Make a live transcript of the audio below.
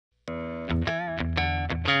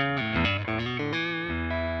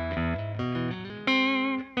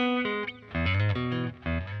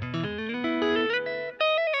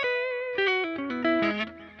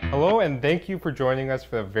and thank you for joining us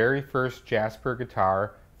for the very first Jasper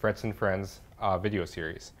Guitar Frets and Friends video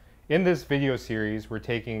series. In this video series, we're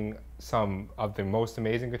taking some of the most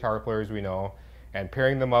amazing guitar players we know and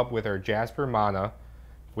pairing them up with our Jasper Mana,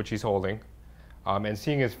 which he's holding, and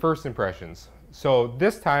seeing his first impressions. So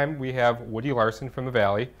this time we have Woodie Larsen from the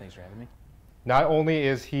Valley. Thanks for having me. Not only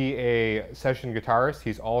is he a session guitarist,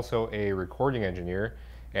 he's also a recording engineer,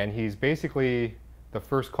 and he's basically the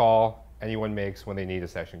first call anyone makes when they need a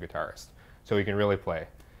session guitarist, so he can really play.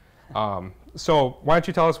 So why don't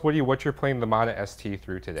you tell us, Woody, what you're playing the Mana ST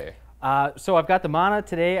through today? So I've got the Mana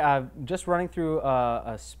today. I'm just running through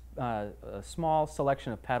a small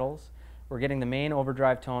selection of pedals. We're getting the main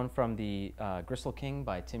overdrive tone from the Gristle King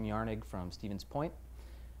by Tim Yarnig from Stevens Point.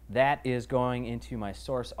 That is going into my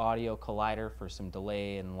Source Audio Collider for some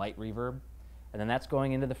delay and light reverb. And then that's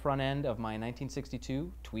going into the front end of my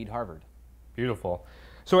 1962 Tweed Harvard. Beautiful.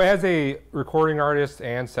 So as a recording artist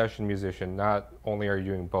and session musician, not only are you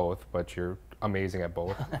doing both, but you're amazing at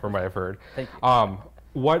both, from what I've heard. Thank you.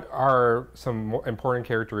 What are some important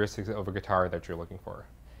characteristics of a guitar that you're looking for?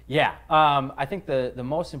 Yeah, I think the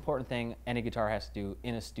most important thing any guitar has to do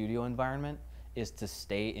in a studio environment is to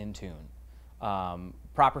stay in tune.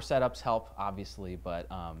 Proper setups help, obviously, but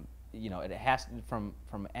you know, it has to,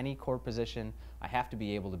 from any chord position, I have to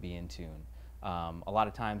be able to be in tune. A lot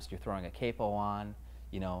of times you're throwing a capo on,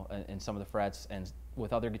 you know, in some of the frets, and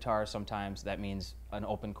with other guitars sometimes that means an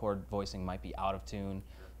open chord voicing might be out of tune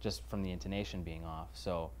just from the intonation being off.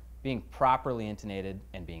 So being properly intonated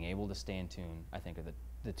and being able to stay in tune, I think, are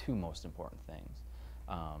the two most important things.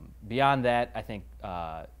 Beyond that, I think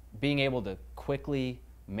being able to quickly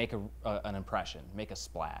make an impression, make a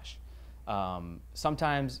splash.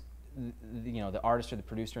 Sometimes you know, the artist or the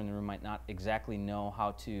producer in the room might not exactly know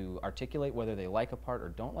how to articulate whether they like a part or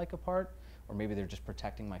don't like a part, or maybe they're just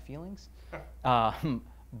protecting my feelings.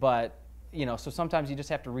 But you know, so sometimes you just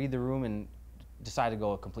have to read the room and decide to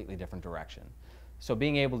go a completely different direction. So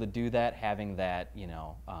being able to do that, having that, you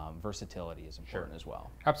know, versatility is important as well.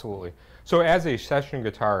 Absolutely. So as a session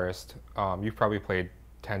guitarist, you've probably played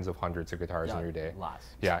tens of hundreds of guitars in your day. Lots.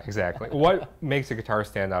 Yeah, exactly. What makes a guitar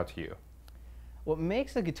stand out to you? What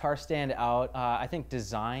makes a guitar stand out, I think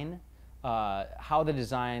design, how the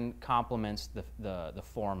design complements the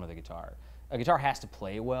form of the guitar. A guitar has to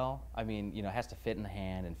play well. I mean, you know, it has to fit in the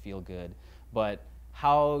hand and feel good, but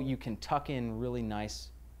how you can tuck in really nice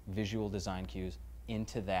visual design cues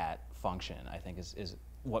into that function, I think, is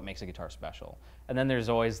what makes a guitar special. And then there's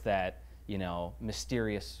always that, you know,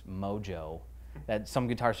 mysterious mojo that some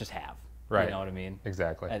guitars just have. Right. You know what I mean?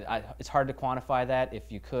 Exactly. And it's hard to quantify that.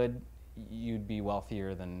 If you could, you'd be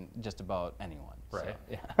wealthier than just about anyone. Right.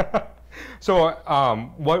 So, yeah.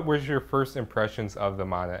 So what was your first impressions of the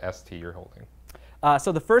Mana ST you're holding?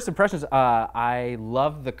 So the first impressions, I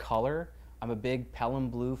love the color. I'm a big Pelham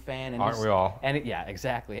blue fan. Aren't we all? Yeah,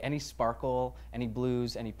 exactly. Any sparkle, any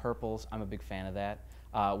blues, any purples, I'm a big fan of that.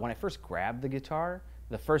 When I first grabbed the guitar,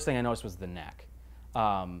 the first thing I noticed was the neck.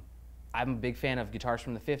 I'm a big fan of guitars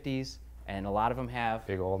from the 50s, and a lot of them have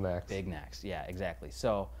big old necks. Big necks, yeah, exactly.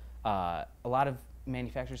 So a lot of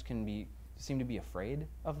manufacturers seem to be afraid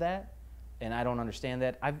of that, and I don't understand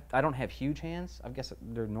that. I don't have huge hands. I guess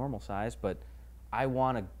they're normal size, but I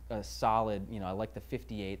want a solid, you know, I like the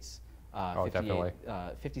 58s.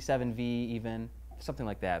 57V even, something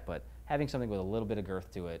like that, but having something with a little bit of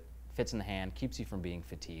girth to it, fits in the hand, keeps you from being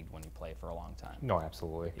fatigued when you play for a long time. No,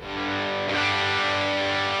 absolutely. Yeah.